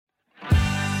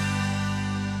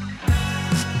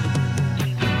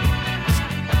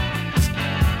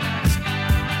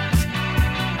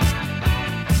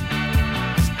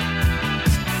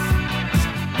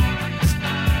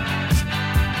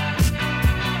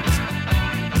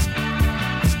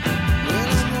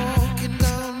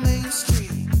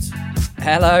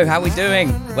Hello, how are we doing?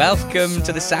 Welcome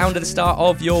to the sound of the start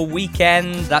of your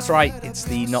weekend. That's right, it's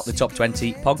the Not the Top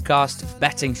 20 podcast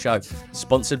betting show,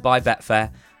 sponsored by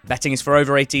Betfair. Betting is for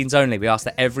over 18s only. We ask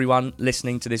that everyone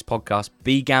listening to this podcast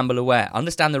be gamble aware,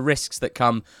 understand the risks that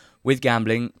come with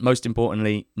gambling. Most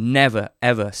importantly, never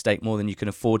ever stake more than you can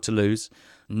afford to lose.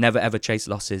 Never ever chase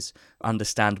losses.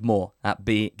 Understand more at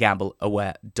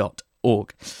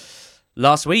begambleaware.org.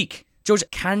 Last week, George,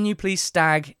 can you please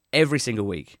stag every single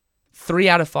week? 3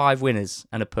 out of 5 winners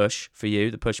and a push for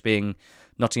you. The push being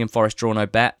Nottingham Forest draw no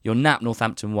bet. Your nap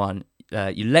Northampton won.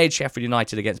 You laid Sheffield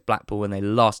United against Blackpool when they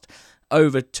lost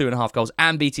over 2.5 goals.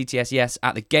 And BTTS, yes,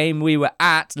 at the game we were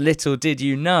at, little did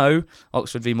you know,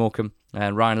 Oxford v Morecambe.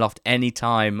 And Ryan Loft,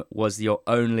 anytime, was your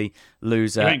only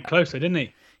loser. He went closer, didn't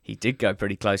he? He did go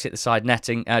pretty close, hit the side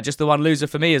netting. Just the one loser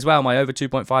for me as well, my over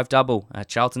 2.5 double.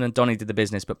 Charlton and Donny did the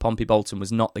business, but Pompey Bolton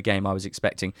was not the game I was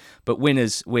expecting. But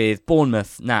winners with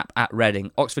Bournemouth, Nap at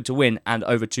Reading, Oxford to win, and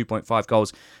over 2.5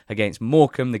 goals against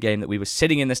Morecambe, the game that we were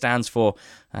sitting in the stands for.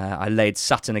 I laid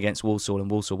Sutton against Walsall, and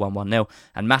Walsall won 1-0.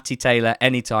 And Matty Taylor,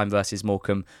 anytime versus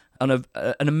Morecambe. On an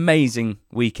amazing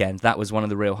weekend. That was one of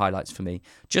the real highlights for me.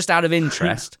 Just out of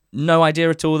interest, no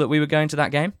idea at all that we were going to that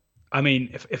game? I mean,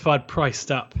 if I'd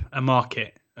priced up a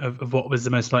market of what was the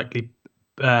most likely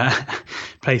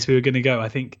place we were going to go, I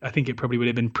think it probably would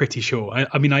have been pretty sure.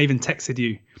 I mean, I even texted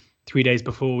you 3 days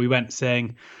before we went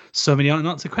saying, so many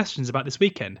unanswered questions about this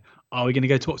weekend. Are we going to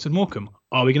go to Oxford Morecambe?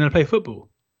 Are we going to play football?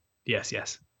 Yes.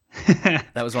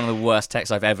 That was one of the worst texts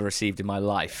I've ever received in my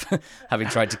life, having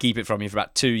tried to keep it from you for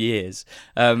about 2 years.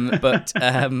 But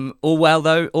all well,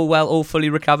 though? All fully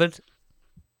recovered?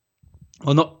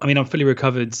 Well, I'm fully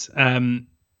recovered, in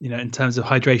terms of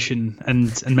hydration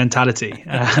and mentality.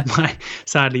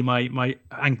 Sadly, my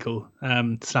ankle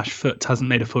 / foot hasn't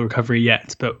made a full recovery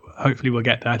yet, but hopefully we'll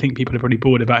get there. I think people are probably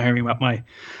bored about hearing about my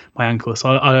ankle, so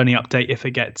I'll only update if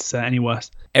it gets any worse.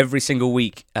 Every single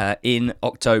week in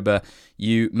October,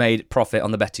 you made profit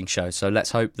on the betting show. So let's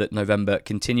hope that November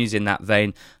continues in that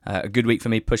vein. A good week for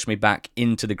me, pushed me back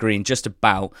into the green just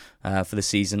about for the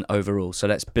season overall. So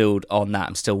let's build on that.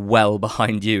 I'm still well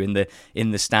behind you in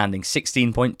the standing.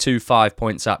 16.25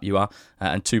 points up you are,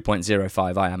 and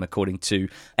 2.05 I am, according to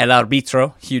El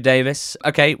Arbitro, Hugh Davis.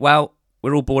 Okay, well,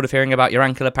 we're all bored of hearing about your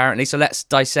ankle apparently. So let's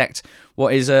dissect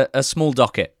what is a small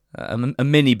docket. A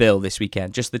mini bill this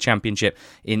weekend, just the championship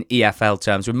in EFL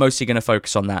terms. We're mostly going to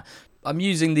focus on that. I'm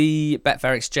using the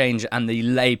Betfair Exchange and the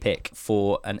lay pick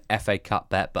for an FA Cup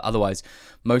bet, but otherwise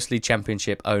mostly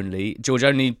championship only. George,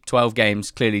 only 12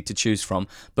 games clearly to choose from,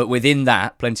 but within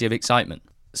that, plenty of excitement.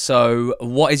 So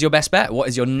what is your best bet? What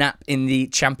is your nap in the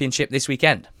championship this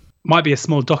weekend? Might be a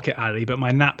small docket, Ali, but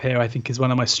my nap here I think is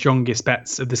one of my strongest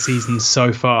bets of the season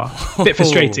so far. A bit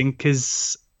frustrating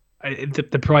because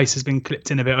the price has been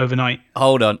clipped in a bit overnight.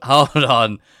 Hold on.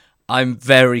 I'm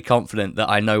very confident that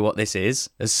I know what this is.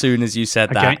 As soon as you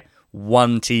said that,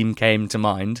 one team came to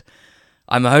mind.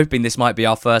 I'm hoping this might be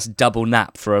our first double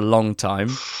nap for a long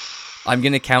time. I'm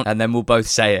going to count and then we'll both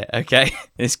say it, okay?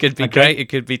 This could be great, it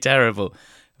could be terrible.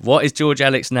 What is George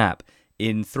Ellick's nap?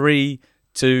 In 3,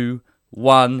 2,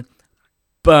 1...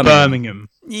 Birmingham.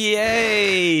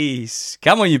 Yes.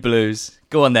 Come on, you Blues.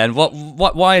 Go on then.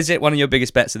 Why is it one of your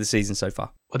biggest bets of the season so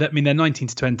far? Well, they're 19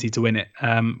 to 20 to win it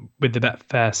with the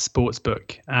Betfair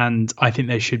Sportsbook, and I think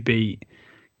they should be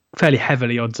fairly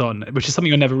heavily odds on, which is something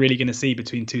you're never really going to see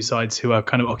between two sides who are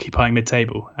kind of occupying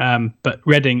mid-table. But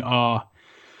Reading are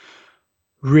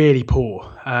really poor,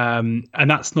 and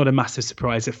that's not a massive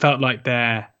surprise. It felt like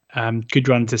their good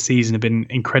run to season have been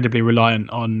incredibly reliant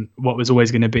on what was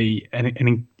always going to be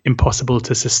an impossible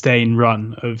to sustain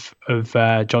run of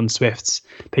John Swift's.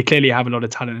 They clearly have a lot of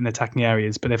talent in attacking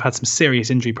areas, but they've had some serious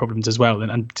injury problems as well.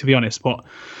 And to be honest, what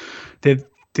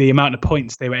the amount of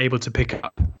points they were able to pick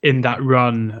up in that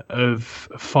run of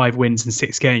 5 wins in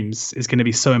 6 games is going to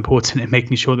be so important in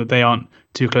making sure that they aren't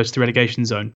too close to the relegation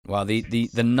zone. Well, the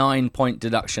 9-point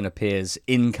deduction appears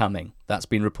incoming. That's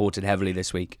been reported heavily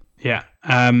this week. Yeah.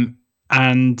 And,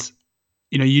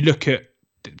 you look at,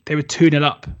 they were 2-0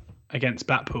 up against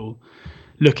Blackpool,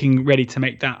 looking ready to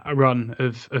make that a run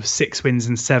of 6 wins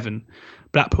and 7.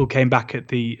 Blackpool came back at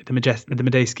the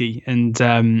Madejski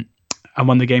and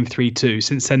won the game 3-2.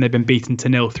 Since then, they've been beaten to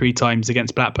 0 3 times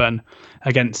against Blackburn,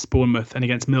 against Bournemouth and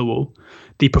against Millwall.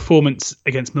 The performance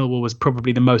against Millwall was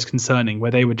probably the most concerning,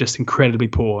 where they were just incredibly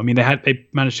poor. I mean, they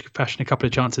managed to fashion a couple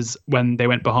of chances when they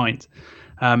went behind.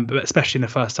 But especially in the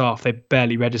first half, they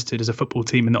barely registered as a football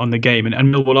team on the game. And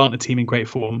Millwall aren't a team in great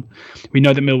form. We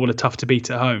know that Millwall are tough to beat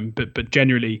at home, but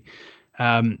generally,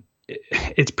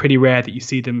 it's pretty rare that you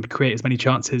see them create as many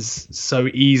chances so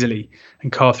easily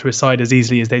and carve through a side as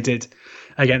easily as they did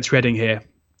against Reading here.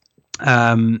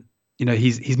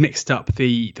 He's mixed up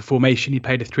the formation. He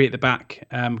played a 3 at the back,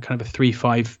 kind of a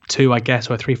 3-5-2, I guess,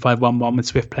 or a 3-5-1-1 with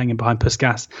Swift playing in behind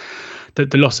Puskás.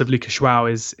 The loss of Lucas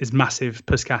João is massive.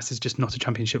 Puskás is just not a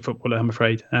championship footballer, I'm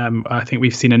afraid. I think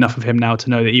we've seen enough of him now to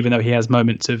know that even though he has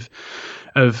moments of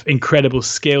incredible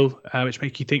skill, which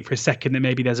make you think for a second that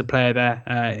maybe there's a player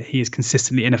there, he is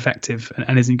consistently ineffective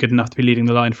and isn't good enough to be leading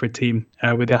the line for a team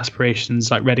with the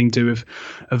aspirations like Reading do of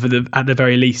at the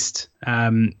very least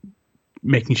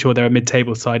making sure they're a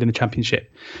mid-table side in the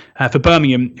Championship. For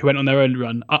Birmingham, who went on their own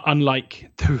run,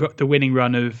 unlike the winning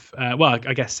run of, I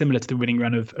guess similar to the winning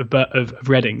run of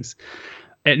Reading's,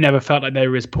 it never felt like they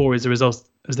were as poor as the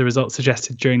results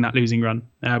suggested during that losing run.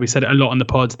 We said it a lot on the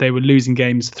pod. They were losing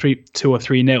games 2 or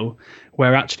 3-0,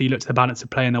 where actually you looked at the balance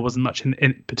of play and there wasn't much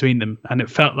in between them. And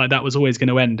it felt like that was always going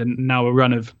to end. And now a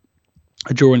run of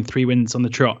a draw and 3 wins on the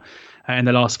trot in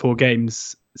the last 4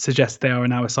 games suggests they are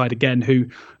now a side again who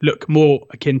look more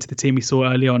akin to the team we saw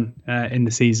early on in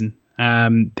the season.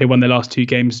 They won their last 2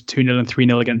 games, 2-0 and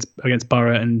 3-0 against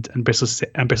Borough and Bristol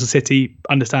City.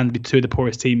 Understandably, 2 of the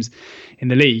poorest teams in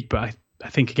the league, but I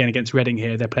think again against Reading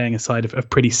here, they're playing a side of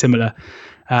pretty similar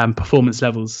performance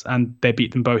levels, and they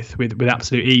beat them both with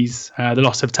absolute ease. The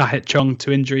loss of Tahith Chong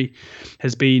to injury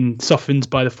has been softened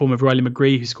by the form of Riley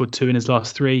McGree, who scored 2 in his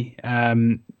last 3.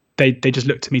 They just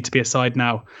look to me to be a side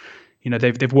now.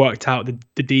 They've worked out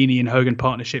the Deeney and Hogan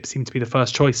partnership seem to be the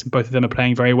first choice, and both of them are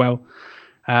playing very well.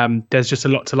 There's just a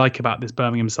lot to like about this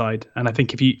Birmingham side, and I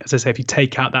think if you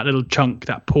take out that little chunk,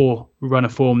 that poor run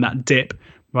of form, that dip,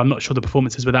 well, I'm not sure the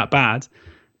performances were that bad.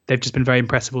 They've just been very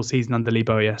impressive all season under Lee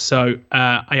Bowyer. So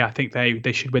I think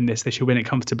they should win this. They should win it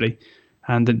comfortably,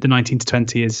 and the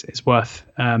 19-20 is worth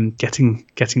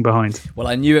getting behind. Well,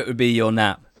 I knew it would be your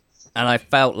nap. And I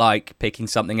felt like picking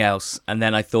something else. And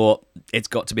then I thought it's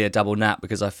got to be a double nap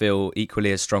because I feel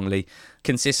equally as strongly.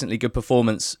 Consistently good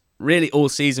performance really all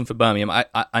season for Birmingham.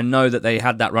 I know that they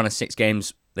had that run of 6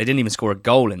 games. They didn't even score a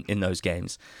goal in those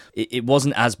games. It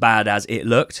wasn't as bad as it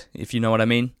looked, if you know what I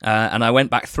mean. And I went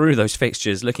back through those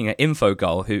fixtures looking at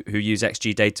Infogol, who use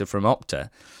XG data from Opta.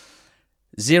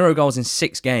 0 goals in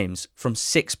 6 games from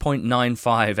 6.95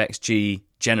 XG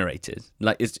generated.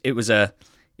 Like it was an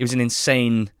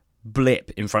insane blip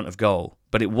in front of goal,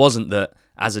 but it wasn't that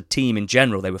as a team in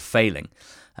general they were failing.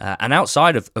 And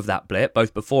outside of that blip,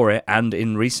 both before it and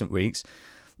in recent weeks,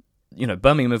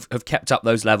 Birmingham have kept up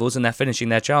those levels and they're finishing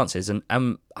their chances. And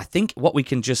I think what we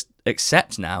can just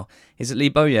accept now is that Lee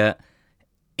Bowyer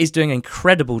is doing an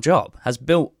incredible job, has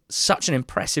built such an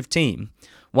impressive team,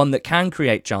 one that can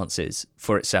create chances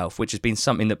for itself, which has been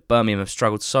something that Birmingham have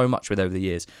struggled so much with over the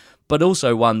years, but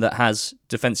also one that has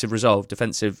defensive resolve,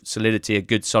 defensive solidity, a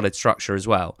good solid structure as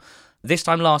well. This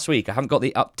time last week, I haven't got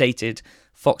the updated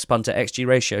Fox Punter XG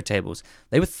ratio tables.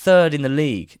 They were 3rd in the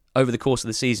league over the course of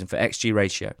the season for XG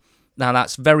ratio. Now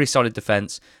that's very solid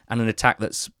defence and an attack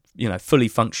that's fully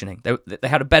functioning. They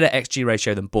had a better XG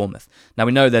ratio than Bournemouth. Now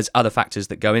we know there's other factors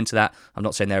that go into that. I'm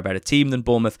not saying they're a better team than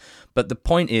Bournemouth, but the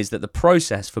point is that the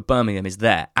process for Birmingham is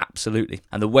there, absolutely.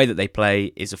 And the way that they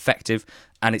play is effective,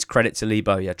 and it's credit to Lee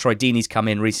Bowyer. Troy Deeney's come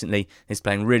in recently, is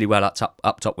playing really well up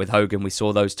top with Hogan. We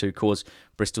saw those two cause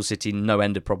Bristol City no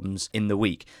end of problems in the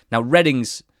week. Now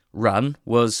Reading's run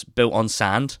was built on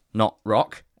sand, not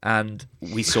rock. And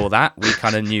we saw that. We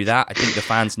kind of knew that. I think the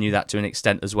fans knew that to an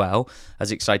extent as well,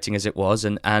 as exciting as it was.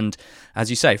 And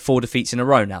as you say, 4 defeats in a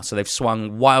row now. So they've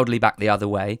swung wildly back the other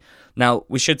way. Now,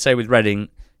 we should say with Reading,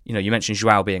 you mentioned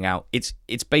João being out. It's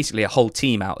basically a whole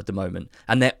team out at the moment.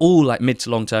 And they're all like mid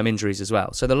to long-term injuries as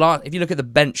well. So if you look at the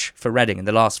bench for Reading in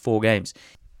the last 4 games,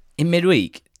 in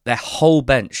midweek, their whole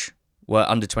bench were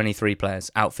under 23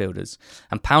 players, outfielders.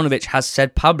 And Paunovic has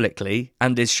said publicly,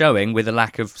 and is showing with a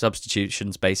lack of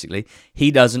substitutions basically,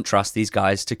 he doesn't trust these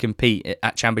guys to compete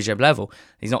at championship level.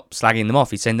 He's not slagging them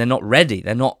off. He's saying they're not ready.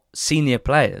 They're not senior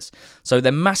players. So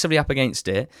they're massively up against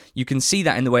it. You can see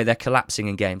that in the way they're collapsing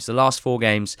in games. The last 4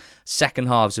 games, second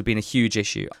halves have been a huge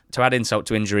issue. To add insult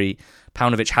to injury,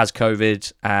 Paunovic has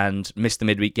COVID and missed the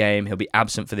midweek game. He'll be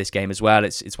absent for this game as well.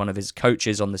 It's one of his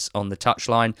coaches on the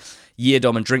touchline.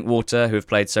 Yeardom and Drinkwater, who have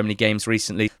played so many games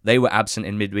recently, they were absent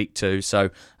in midweek too.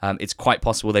 So it's quite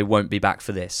possible they won't be back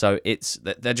for this. So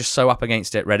they're just so up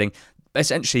against it, Reading.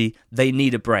 Essentially, they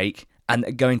need a break, and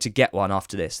they're going to get one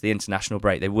after this, the international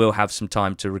break. They will have some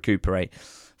time to recuperate.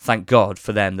 Thank God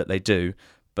for them that they do.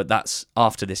 but that's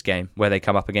after this game where they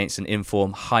come up against an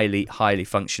in-form, highly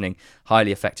functioning,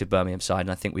 highly effective Birmingham side, and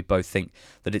I think we both think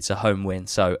that it's a home win.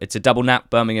 So it's a double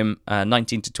nap. Birmingham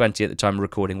 19-20 at the time of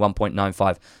recording,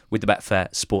 1.95 with the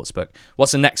Betfair Sportsbook.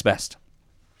 What's the next best?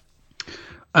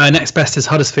 Next best is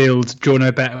Huddersfield draw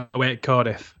no bet away at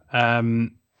Cardiff.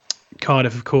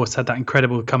 Cardiff, of course, had that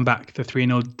incredible comeback, the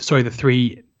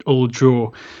 3-3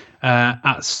 draw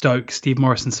at Stoke, Steve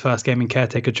Morrison's first game in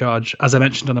caretaker charge. As I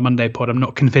mentioned on the Monday pod, I'm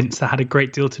not convinced that had a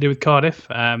great deal to do with Cardiff.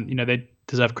 They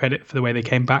deserve credit for the way they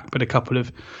came back, but a couple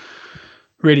of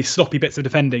really sloppy bits of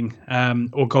defending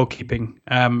or goalkeeping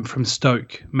from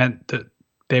Stoke meant that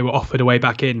they were offered a way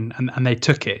back in, and they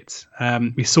took it.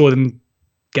 We saw them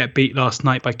get beat last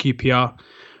night by QPR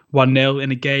 1-0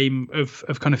 in a game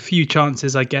of kind of few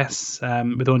chances, I guess,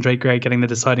 with Andre Gray getting the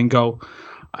deciding goal.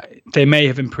 They may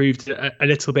have improved a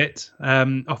little bit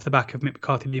off the back of Mick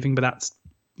McCarthy leaving, but that's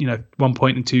 1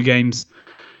 point in 2 games,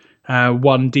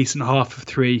 one decent half of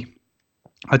 3.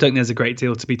 I don't think there's a great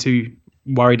deal to be too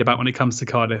worried about when it comes to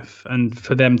Cardiff, and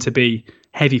for them to be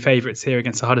heavy favourites here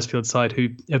against the Huddersfield side, who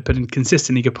have put in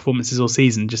consistently good performances all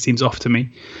season, just seems off to me.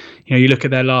 You look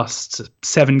at their last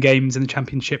 7 games in the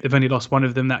Championship, they've only lost one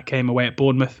of them. That came away at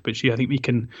Bournemouth, which I think we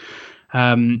can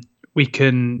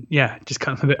just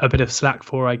cut them a bit of slack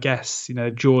for, I guess.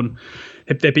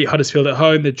 They beat Huddersfield at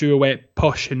home. They drew away at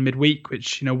Posh in midweek,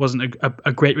 which wasn't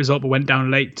a great result, but went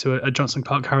down late to a Johnson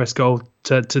Clark-Harris goal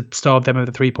to starve them of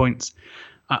the 3 points.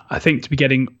 I think to be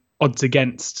getting odds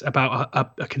against about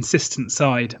a consistent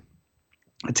side,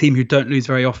 a team who don't lose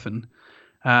very often,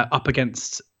 up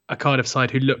against a Cardiff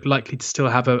side who look likely to still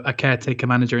have a caretaker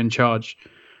manager in charge,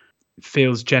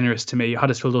 feels generous to me.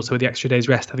 Huddersfield also with the extra day's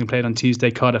rest, having played on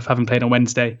Tuesday, Cardiff having played on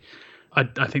Wednesday. I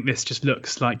think this just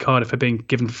looks like Cardiff are being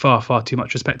given far too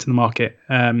much respect in the market.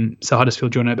 So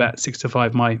Huddersfield draw no bet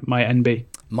 6-5, my NB.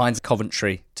 Mine's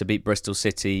Coventry to beat Bristol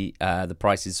City. The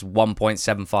price is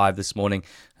 1.75 this morning.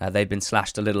 They've been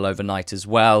slashed a little overnight as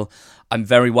well. I'm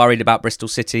very worried about Bristol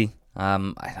City.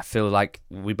 I feel like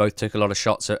we both took a lot of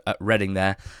shots at Reading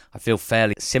there. I feel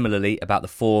fairly similarly about the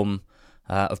form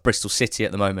of Bristol City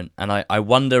at the moment, and I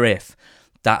wonder if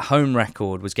that home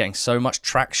record was getting so much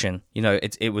traction.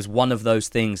 It was one of those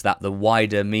things that the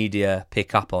wider media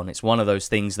pick up on. It's one of those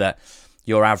things that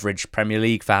your average Premier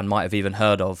League fan might have even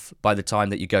heard of by the time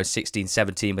that you go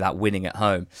 16-17 without winning at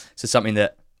home. So something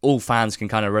that all fans can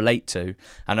kind of relate to.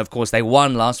 And of course, they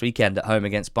won last weekend at home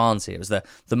against Barnsley. It was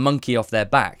the monkey off their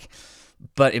back.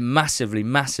 But it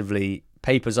massively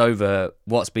papers over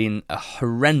what's been a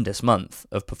horrendous month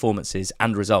of performances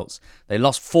and results. They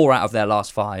lost 4 out of their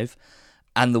last 5.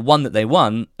 And the one that they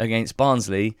won against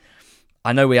Barnsley,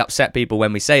 I know we upset people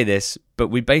when we say this, but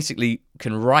we basically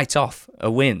can write off a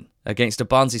win against a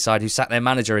Barnsley side who sacked their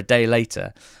manager a day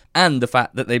later. And the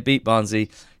fact that they beat Barnsley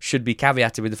should be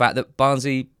caveated with the fact that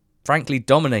Barnsley frankly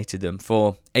dominated them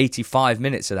for 85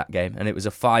 minutes of that game. And it was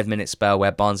a 5-minute spell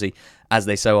where Barnsley, as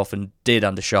they so often did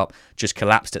under Schopp, just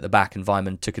collapsed at the back and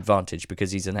Weimann took advantage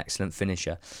because he's an excellent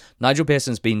finisher. Nigel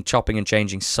Pearson's been chopping and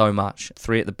changing so much.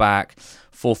 3 at the back,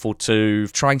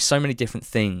 4-4-2, trying so many different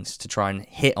things to try and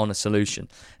hit on a solution.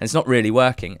 And it's not really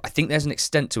working. I think there's an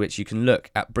extent to which you can look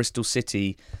at Bristol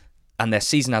City and their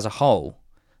season as a whole,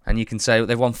 and you can say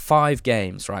they've won 5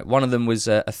 games, right? One of them was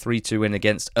a 3-2 win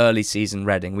against early season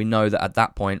Reading. We know that at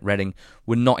that point, Reading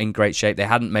were not in great shape. They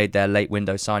hadn't made their late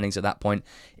window signings at that point.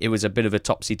 It was a bit of a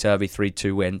topsy-turvy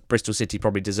 3-2 win. Bristol City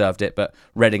probably deserved it, but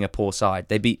Reading a poor side.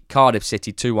 They beat Cardiff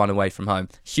City 2-1 away from home.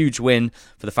 Huge win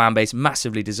for the fan base,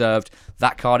 massively deserved.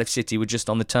 That Cardiff City were just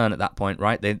on the turn at that point,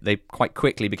 right? They quite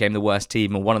quickly became the worst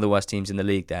team, or one of the worst teams in the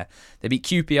league there. They beat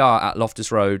QPR at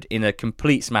Loftus Road in a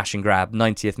complete smash and grab,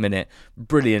 90th minute.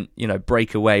 Brilliant,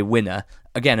 breakaway winner.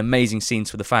 Again, amazing scenes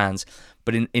for the fans.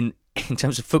 But in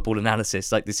terms of football analysis,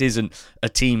 this isn't a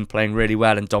team playing really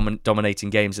well and dominating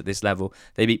games at this level.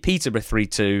 They beat Peterborough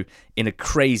 3-2 in a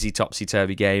crazy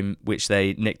topsy-turvy game, which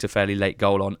they nicked a fairly late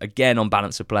goal on. Again, on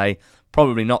balance of play,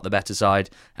 probably not the better side,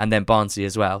 and then Barnsley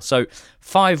as well. So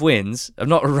 5 wins. I'm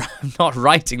not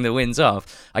writing the wins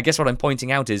off. I guess what I'm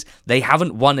pointing out is they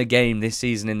haven't won a game this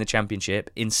season in the Championship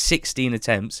in 16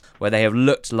 attempts where they have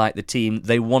looked like the team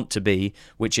they want to be,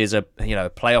 which is a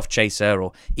playoff chaser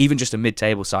or even just a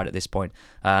mid-table side at this point.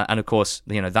 And of course,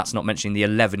 that's not mentioning the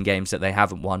 11 games that they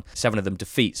haven't won. 7 of them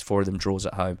defeats, 4 of them draws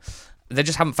at home. They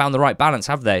just haven't found the right balance,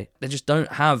 have they? They just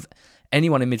don't have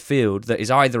anyone in midfield that is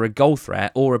either a goal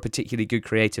threat or a particularly good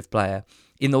creative player.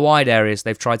 In the wide areas,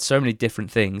 they've tried so many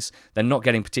different things. They're not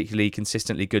getting particularly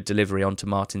consistently good delivery onto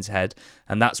Martin's head,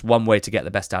 and that's one way to get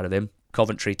the best out of him.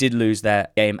 Coventry did lose their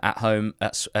game at home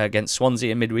against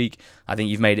Swansea in midweek. I think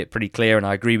you've made it pretty clear, and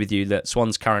I agree with you that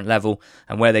Swan's current level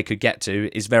and where they could get to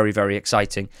is very, very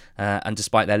exciting. And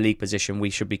despite their league position, we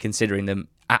should be considering them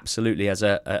absolutely as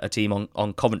a team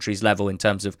on Coventry's level in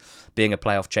terms of being a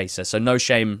playoff chaser. So no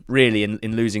shame really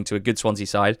in losing to a good Swansea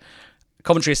side.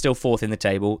 Coventry is still fourth in the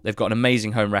table. They've got an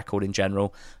amazing home record in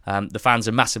general. The fans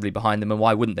are massively behind them, and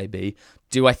why wouldn't they be?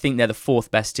 Do I think they're the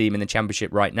fourth best team in the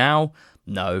Championship right now?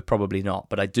 No, probably not.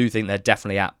 But I do think they're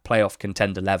definitely at playoff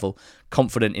contender level,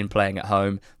 confident in playing at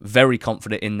home, very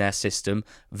confident in their system,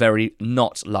 very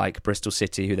not like Bristol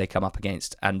City, who they come up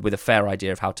against, and with a fair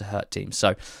idea of how to hurt teams.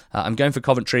 So I'm going for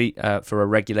Coventry for a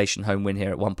regulation home win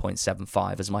here at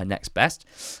 1.75 as my next best.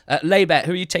 Laybet,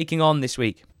 who are you taking on this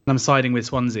week? I'm siding with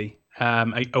Swansea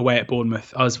away at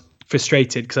Bournemouth. I was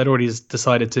frustrated because I'd already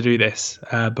decided to do this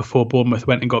before Bournemouth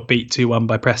went and got beat 2-1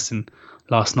 by Preston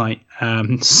last night.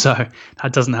 So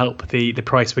that doesn't help the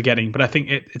price we're getting. But I think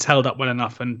it's held up well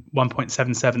enough, and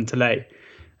 1.77 to lay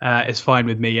is fine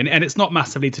with me. And it's not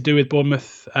massively to do with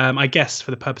Bournemouth, I guess,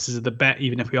 for the purposes of the bet,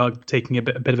 even if we are taking a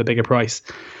bit of a bigger price.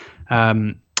 We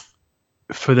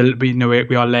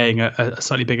are laying a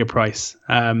slightly bigger price.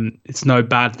 It's no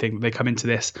bad thing that they come into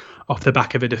this off the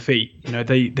back of a defeat.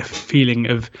 The feeling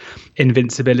of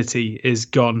invincibility is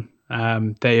gone.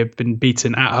 They have been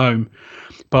beaten at home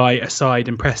by a side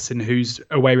in Preston whose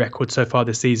away record so far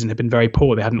this season had been very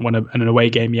poor. They hadn't won an away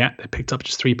game yet. They picked up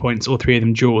just 3 points, all three of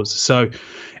them draws. So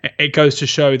it goes to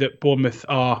show that Bournemouth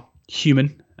are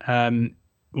human. Well,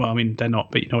 I mean, they're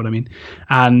not, but you know what I mean.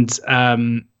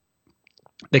 And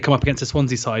they come up against a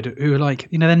Swansea side who are like,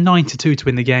 they're 9-2 to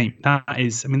win the game. That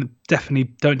is,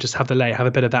 definitely don't just have the lay, have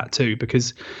a bit of that too,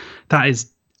 because that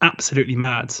is absolutely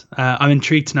mad. I'm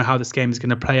intrigued to know how this game is going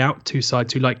to play out. Two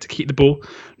sides who like to keep the ball.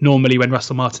 Normally when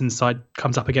Russell Martin's side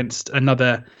comes up against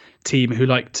another team who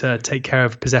like to take care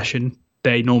of possession,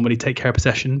 they normally take care of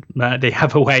possession. They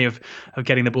have a way of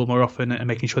getting the ball more often and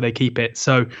making sure they keep it.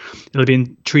 So it'll be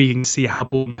intriguing to see how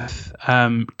Bournemouth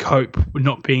cope with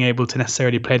not being able to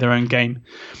necessarily play their own game.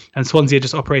 And Swansea are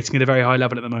just operating at a very high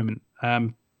level at the moment,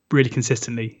 really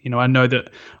consistently. I know that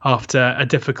after a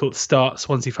difficult start,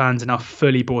 Swansea fans are now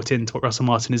fully bought into what Russell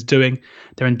Martin is doing.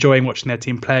 They're enjoying watching their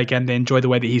team play again. They enjoy the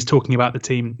way that he's talking about the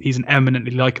team. He's an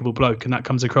eminently likeable bloke, and that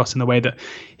comes across in the way that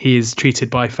he is treated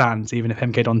by fans, even if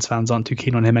MK Dons fans aren't too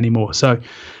keen on him anymore. So,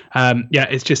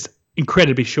 it's just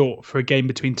incredibly short for a game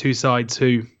between two sides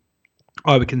who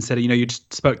I would consider, you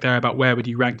just spoke there about where would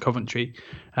you rank Coventry.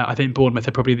 I think Bournemouth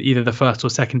are probably either the first or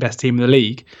second best team in the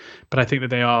league, but I think that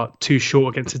they are too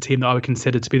short against a team that I would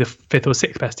consider to be the fifth or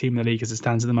sixth best team in the league as it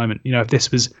stands at the moment. If this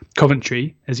was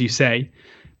Coventry, as you say,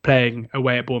 playing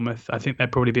away at Bournemouth, I think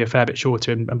they'd probably be a fair bit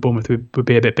shorter, and Bournemouth would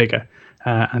be a bit bigger.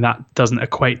 And that doesn't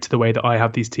equate to the way that I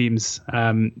have these teams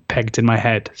pegged in my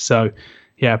head. So,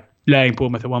 laying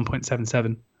Bournemouth at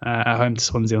 1.77 at home to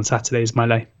Swansea on Saturday is my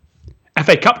lay.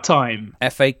 FA Cup time.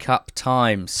 FA Cup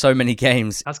time. So many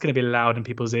games. That's going to be loud in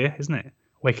people's ear, isn't it?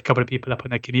 Wake a couple of people up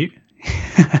on their commute.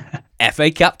 FA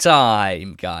Cup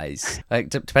time, guys.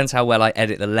 Depends how well I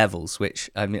edit the levels, which,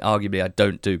 arguably I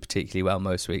don't do particularly well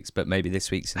most weeks, but maybe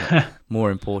this week's more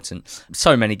important.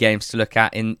 So many games to look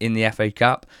at in the FA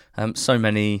Cup. So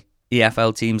many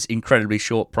EFL teams incredibly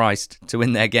short priced to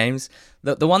win their games.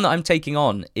 The one that I'm taking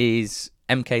on is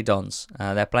MK Dons.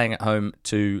 They're playing at home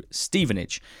to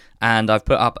Stevenage. And I've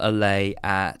put up a lay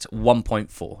at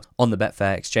 1.4 on the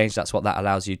Betfair exchange. That's what that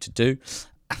allows you to do.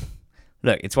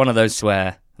 Look, it's one of those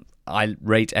where I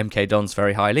rate MK Dons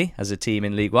very highly as a team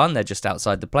in League One. They're just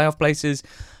outside the playoff places.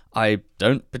 I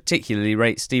don't particularly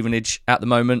rate Stevenage at the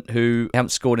moment, who haven't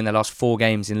scored in their last 4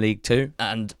 games in League Two.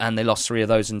 And they lost 3 of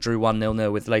those and drew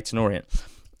 1-0 with Leyton Orient.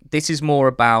 This is more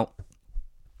about,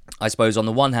 I suppose, on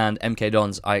the one hand, MK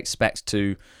Dons I expect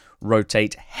to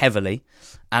rotate heavily.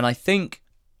 And I think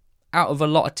out of a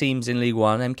lot of teams in League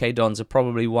One, MK Dons are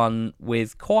probably one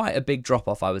with quite a big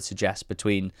drop-off, I would suggest,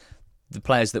 between the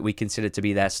players that we consider to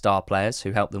be their star players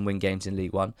who help them win games in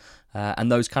League One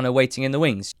and those kind of waiting in the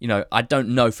wings. I don't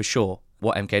know for sure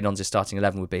what MK Dons' starting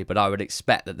 11 would be, but I would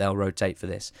expect that they'll rotate for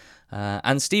this.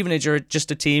 And Stevenage are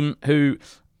just a team who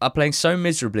are playing so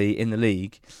miserably in the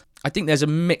league. I think there's a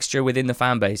mixture within the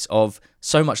fan base of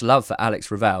so much love for Alex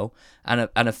Ravel and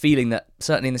a feeling that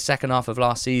certainly in the second half of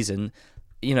last season,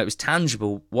 it was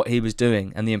tangible what he was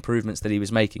doing and the improvements that he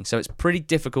was making. So it's pretty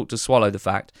difficult to swallow the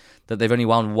fact that they've only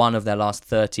won 1 of their last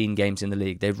 13 games in the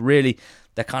league. They've really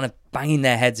they're kind of banging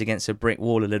their heads against a brick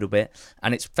wall a little bit,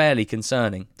 and it's fairly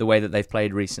concerning the way that they've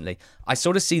played recently. I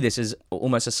sort of see this as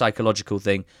almost a psychological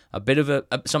thing, a bit of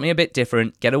something a bit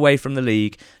different. Get away from the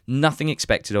league, nothing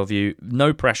expected of you,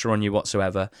 no pressure on you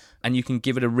whatsoever, and you can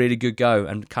give it a really good go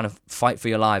and kind of fight for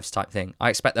your lives type thing. I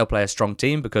expect they'll play a strong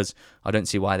team because I don't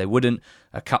see why they wouldn't.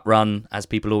 A cup run, as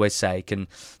people always say, can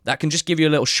just give you a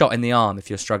little shot in the arm if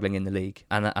you're struggling in the league.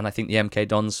 And I think the MK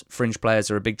Dons fringe players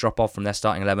are a big drop off from their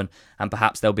starting 11, and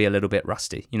perhaps they'll be a little bit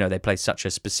rusty. You know, they play such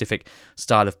a specific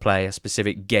style of play, a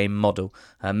specific game model.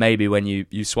 Maybe when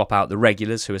you swap out the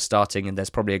regulars who are starting, and there's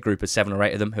probably a group of 7 or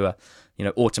 8 of them who are, you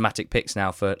know, automatic picks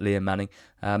now for Liam Manning.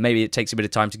 Maybe it takes a bit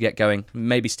of time to get going.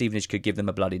 Maybe Stevenage could give them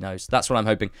a bloody nose. That's what I'm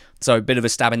hoping. So a bit of a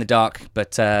stab in the dark,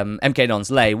 but MK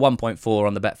Dons lay 1.4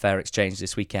 on the Betfair exchange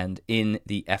this weekend in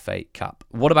the FA Cup.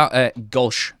 What about a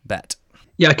Golsh bet?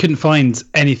 Yeah, I couldn't find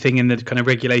anything in the kind of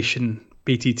regulation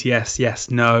BTTS, yes,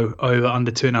 no, over,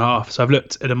 under 2.5. So I've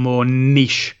looked at a more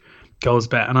niche goals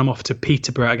bet, and I'm off to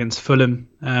Peterborough against Fulham.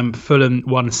 Fulham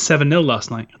won 7-0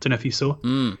 last night. I don't know if you saw.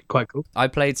 Quite cool. I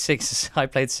played six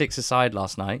aside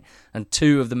last night, and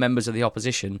 2 of the members of the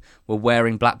opposition were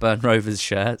wearing Blackburn Rovers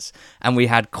shirts, and we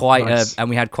had quite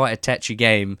a tetchy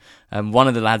game. One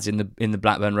of the lads in the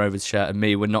Blackburn Rovers shirt and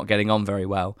me were not getting on very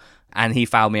well, and he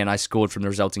fouled me and I scored from the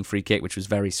resulting free kick, which was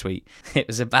very sweet. It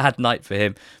was a bad night for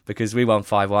him because we won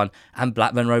 5-1 and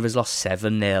Blackburn Rovers lost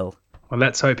 7-0. Well,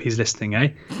 let's hope he's listening, eh?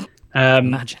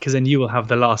 Because then you will have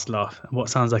the last laugh and what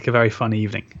sounds like a very fun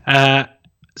evening.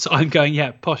 So I'm going,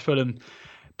 posh Fulham,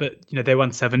 but you know they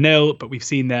won 7-0, but we've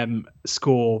seen them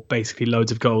score basically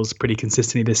loads of goals pretty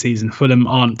consistently this season. Fulham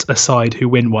aren't a side who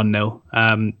win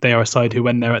 1-0. They are a side who,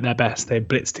 when they're at their best, they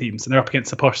blitz teams, and they're up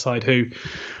against a posh side who,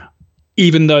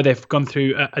 even though they've gone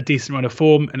through a decent run of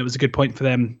form, and it was a good point for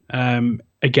them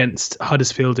against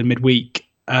Huddersfield in midweek,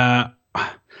 I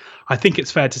think it's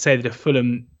fair to say that if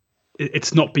Fulham,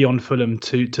 it's not beyond Fulham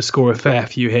to score a fair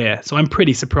few here. So I'm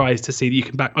pretty surprised to see that you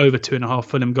can back over 2.5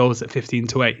 Fulham goals at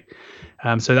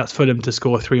 15-8. So that's Fulham to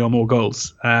score 3 or more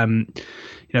goals.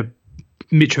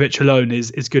 Mitrovic alone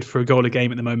is good for a goal a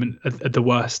game at the moment at the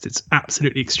worst. It's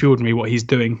absolutely extraordinary what he's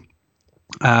doing.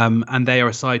 And they are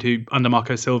a side who, under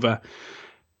Marco Silva,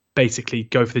 basically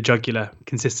go for the jugular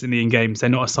consistently in games. They're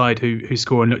not a side who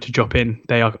score and look to drop in.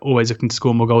 They are always looking to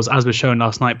score more goals, as was shown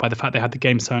last night by the fact they had the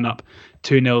game sewn up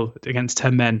 2-0 against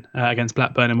 10 men against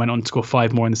Blackburn and went on to score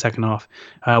 5 more in the second half,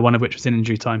 one of which was in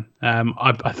injury time.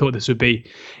 I thought this would be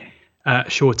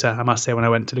shorter, I must say, when I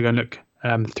went to go and look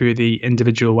through the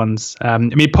individual ones.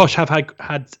 Posh have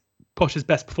had Posh's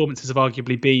best performances have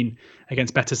arguably been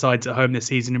against better sides at home this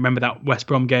season. Remember that West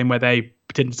Brom game where they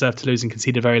didn't deserve to lose and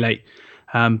conceded very late.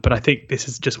 But I think this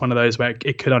is just one of those where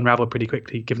it could unravel pretty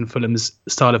quickly given Fulham's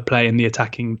style of play and the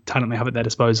attacking talent they have at their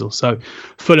disposal. So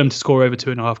Fulham to score over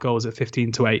 2.5 goals at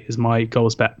 15-8 is my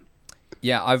goals bet.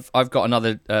 Yeah, I've got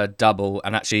another double,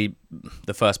 and actually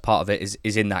the first part of it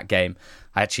is in that game.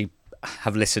 I actually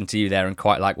have listened to you there and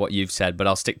quite like what you've said, but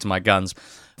I'll stick to my guns.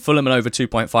 Fulham and over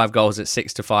 2.5 goals at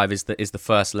 6-5 is the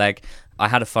first leg. I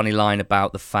had a funny line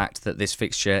about the fact that this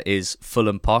fixture is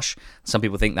Fulham Posh. Some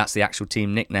people think that's the actual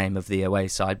team nickname of the away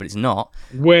side, but it's not.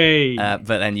 But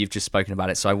then you've just spoken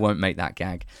about it, so I won't make that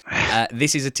gag.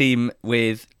 This is a team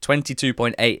with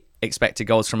 22.8 expected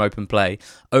goals from open play,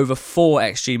 over 4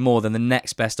 XG more than the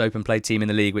next best open play team in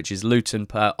the league, which is Luton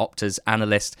per Opta's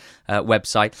analyst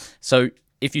website. So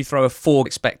if you throw a 4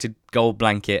 expected goal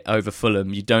blanket over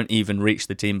Fulham, you don't even reach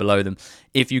the team below them.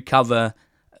 If you cover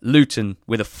Luton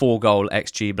with a 4-goal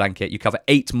XG blanket, you cover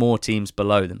 8 more teams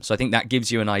below them. So I think that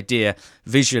gives you an idea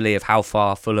visually of how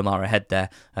far Fulham are ahead there,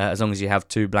 as long as you have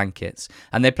 2 blankets.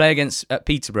 And they play against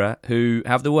Peterborough, who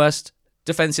have the worst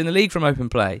defence in the league from open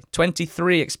play.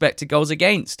 23 expected goals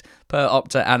against per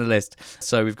Opta analyst.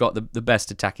 So we've got the best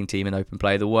attacking team in open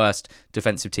play, the worst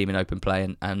defensive team in open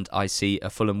play, and I see a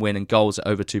Fulham win and goals at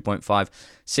over 2.5,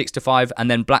 6-5.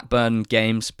 And then Blackburn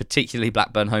games, particularly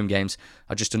Blackburn home games,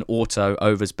 are just an auto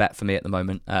overs bet for me at the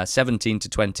moment.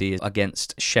 17-20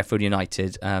 against Sheffield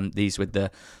United. These with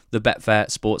the Betfair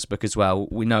Sportsbook as well.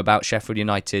 We know about Sheffield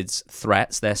United's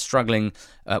threats. They're struggling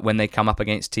when they come up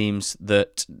against teams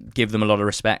that give them a lot of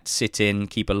respect, sit in,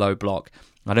 keep a low block.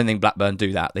 I don't think Blackburn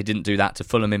do that. They didn't do that to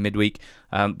Fulham in midweek.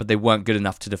 but they weren't good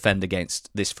enough to defend against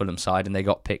this Fulham side, and they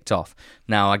got picked off.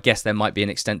 Now, I guess there might be an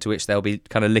extent to which they'll be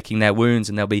kind of licking their wounds,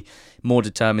 and they'll be more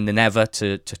determined than ever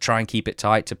to try and keep it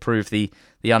tight, to prove the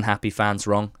unhappy fans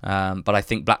wrong. But I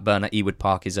think Blackburn at Ewood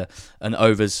Park is an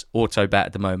overs auto bet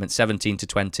at the moment. 17 to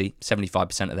 20,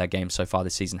 75% of their games so far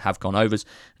this season have gone overs,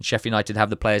 and Sheffield United have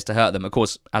the players to hurt them. Of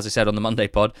course, as I said on the Monday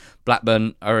pod,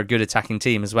 Blackburn are a good attacking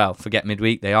team as well. Forget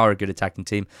midweek, they are a good attacking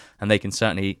team, and they can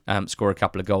certainly score a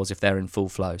couple of goals if they're in full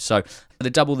flow. So the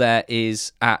double there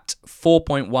is at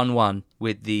 4.11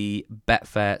 with the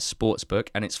Betfair Sportsbook,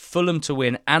 and it's Fulham to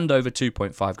win and over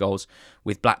 2.5 goals,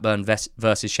 with Blackburn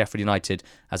versus Sheffield United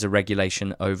as a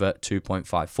regulation over 2.5.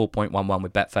 4.11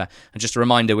 with Betfair. And just a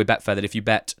reminder with Betfair that if you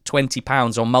bet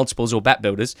 £20 on multiples or bet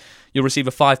builders, you'll receive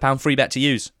a £5 free bet to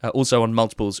use, also on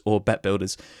multiples or bet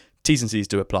builders. T's and C's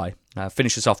do apply.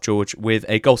 Finish us off, George, with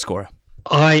a goal scorer.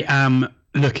 I am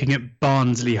looking at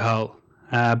Barnsley Hull.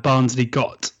 Barnsley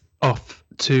got off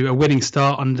to a winning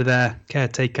start under their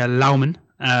caretaker Laumann,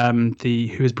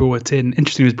 who was brought in.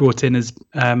 Interestingly, was brought in as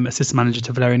assistant manager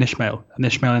to Valérien Ismaël, and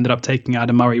Ismaël ended up taking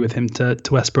Adam Murray with him to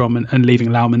West Brom and leaving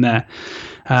Laumann there.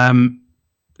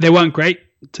 They weren't great,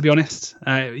 to be honest.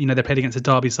 They played against a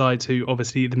Derby side who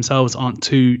obviously themselves aren't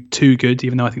too good,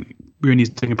 even though I think Rooney's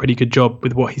doing a pretty good job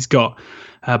with what he's got.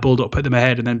 Baldock put them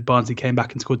ahead, and then Barnsley came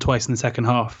back and scored twice in the second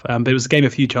half. But it was a game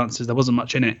of few chances. There wasn't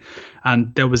much in it,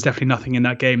 and there was definitely nothing in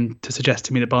that game to suggest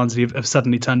to me that Barnsley have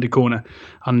suddenly turned a corner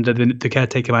under the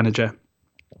caretaker manager.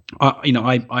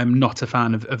 I'm not a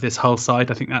fan of this Hull side.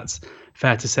 I think that's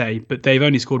fair to say. But they've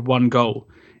only scored one goal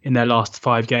in their last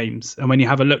 5 games, and when you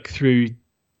have a look through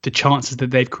the chances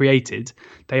that they've created,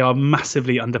 they are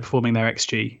massively underperforming their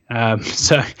XG.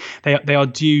 So they are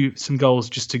due some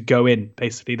goals just to go in,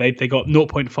 basically. They got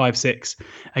 0.56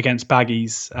 against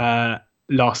Baggies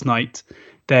last night.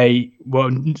 They were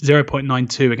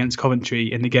 0.92 against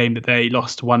Coventry in the game that they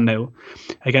lost 1-0.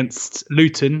 Against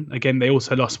Luton, again, they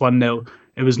also lost 1-0.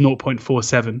 It was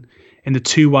 0.47. In the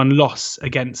 2-1 loss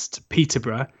against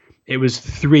Peterborough, it was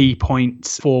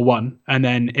 3.41, and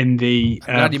then in the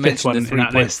I'm glad you fifth mentioned one the in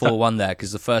that list. 3.41 there,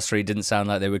 because the first 3 didn't sound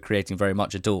like they were creating very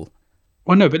much at all.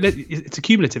 Well, no, but it's a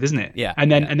cumulative, isn't it? Yeah.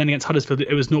 And then against Huddersfield,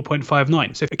 it was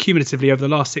 0.59. So cumulatively over the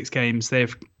last 6 games,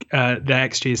 they've their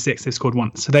XG is 6. They've scored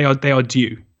 1, so they are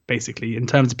due. Basically, in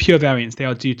terms of pure variance, they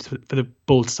are due for the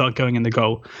ball to start going in the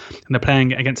goal, and they're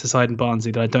playing against a side in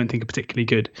Barnsley that I don't think are particularly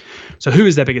good. So, who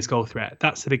is their biggest goal threat?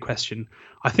 That's the big question.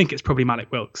 I think it's probably Malik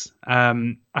Wilks.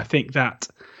 I think that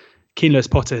Keane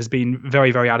Lewis-Potter has been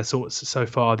very, very out of sorts so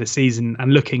far this season,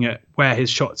 and looking at where his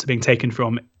shots are being taken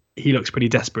from, he looks pretty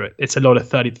desperate. It's a lot of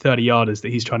 30-yarders that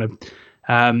he's trying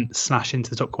to slash into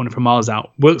the top corner from miles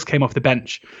out. Wilks came off the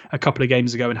bench a couple of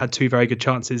games ago and had 2 very good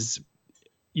chances.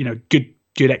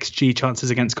 Good XG chances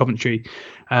against Coventry,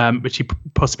 which he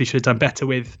possibly should have done better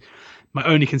with. My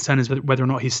only concern is whether or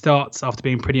not he starts after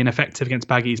being pretty ineffective against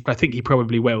Baggies, but I think he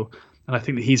probably will. And I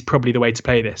think that he's probably the way to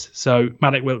play this. So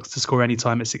Malik Wilks to score any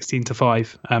time at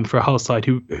 16-5 for a Hull side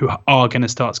who are going to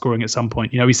start scoring at some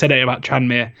point. We said it about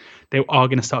Tranmere. They are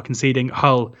going to start conceding.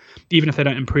 Hull, even if they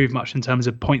don't improve much in terms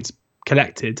of points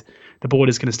collected, the board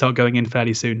is going to start going in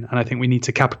fairly soon. And I think we need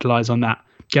to capitalise on that.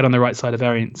 Get on the right side of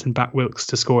variance and back Wilks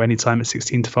to score any time at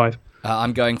 16-5.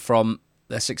 I'm going from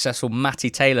the successful Matty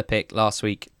Taylor pick last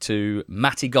week to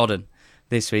Matty Godden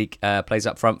this week. Plays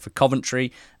up front for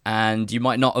Coventry, and you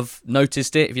might not have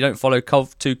noticed it if you don't follow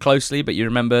Cov too closely, but you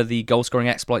remember the goal-scoring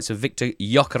exploits of Victor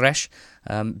Gyökeres,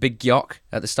 Big Gyok,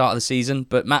 at the start of the season.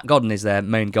 But Matt Godden is their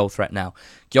main goal threat now.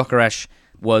 Gyökeres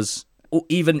was,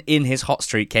 even in his hot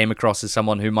streak, came across as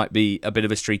someone who might be a bit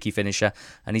of a streaky finisher,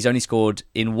 and he's only scored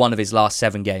in 1 of his last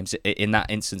 7 games. In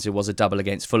that instance, it was a double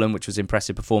against Fulham, which was an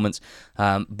impressive performance,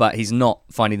 but he's not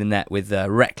finding the net with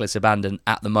reckless abandon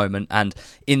at the moment, and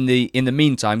in the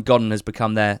meantime, Godden has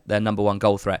become their number 1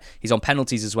 goal threat. He's on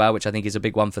penalties as well, which I think is a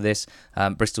big one for this.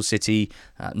 Bristol City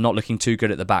not looking too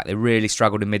good at the back. They really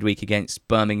struggled in midweek against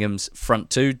Birmingham's front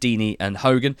 2, Deeney and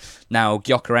Hogan. Now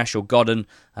Gyökeres or Godden,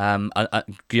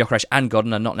 Gyökeres and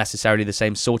Godden are not necessarily the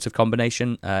same sort of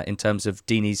combination in terms of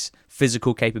Deeney's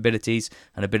physical capabilities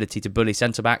and ability to bully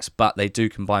centre-backs, but they do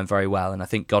combine very well, and I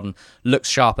think Godden looks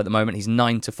sharp at the moment. He's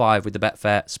 9-5 with the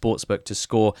Betfair Sportsbook to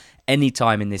score any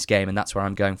time in this game, and that's where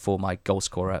I'm going for my goal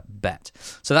scorer bet.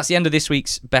 So that's the end of this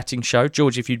week's betting show.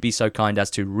 George, if you'd be so kind as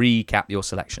to recap your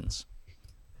selections.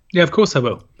 Yeah, of course I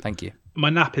will. Thank you. My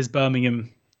nap is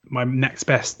Birmingham. My next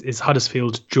best is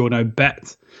Huddersfield, draw no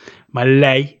bet. My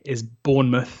lay is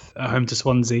Bournemouth at home to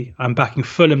Swansea. I'm backing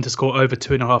Fulham to score over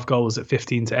 2.5 goals at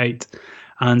 15-8.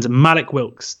 And Malik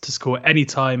Wilks to score any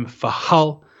time for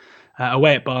Hull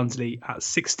away at Barnsley at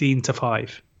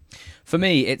 16-5. For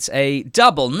me, it's a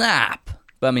double nap.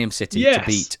 Birmingham City Yes. to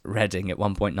beat Reading at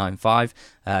 1.95.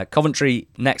 Coventry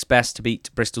next best to beat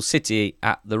Bristol City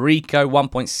at the Rico,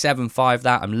 1.75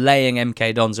 that. I'm laying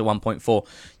MK Dons at 1.4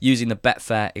 using the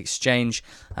Betfair exchange.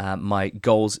 My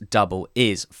goals double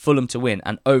is Fulham to win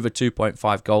and over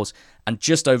 2.5 goals and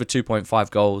just over 2.5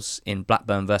 goals in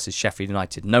Blackburn versus Sheffield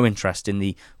United. No interest in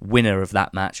the winner of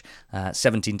that match.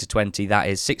 17 to 20, that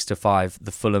is 6 to 5,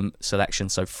 the Fulham selection,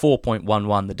 so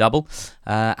 4.11 the double.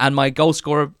 And my goal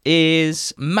scorer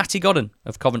is Matty Godden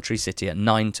of Coventry City at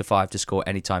 9 to 5 to score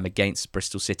anytime against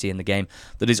Bristol City in the game.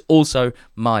 That is also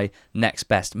my next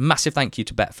best. Massive thank you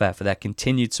to Betfair for their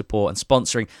continued support and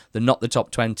sponsoring the Not the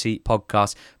Top 20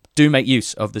 podcast. Do make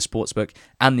use of the sportsbook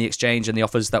and the exchange and the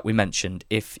offers that we mentioned.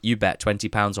 If you bet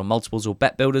 £20 on multiples or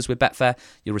bet builders with Betfair,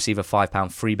 you'll receive a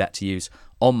 £5 free bet to use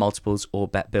on multiples or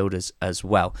bet builders as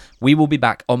well. We will be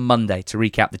back on Monday to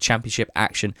recap the championship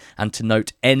action and to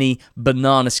note any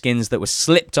banana skins that were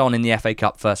slipped on in the FA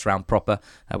Cup first round proper.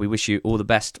 We wish you all the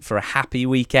best for a happy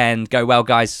weekend. Go well,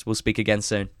 guys. We'll speak again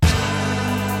soon.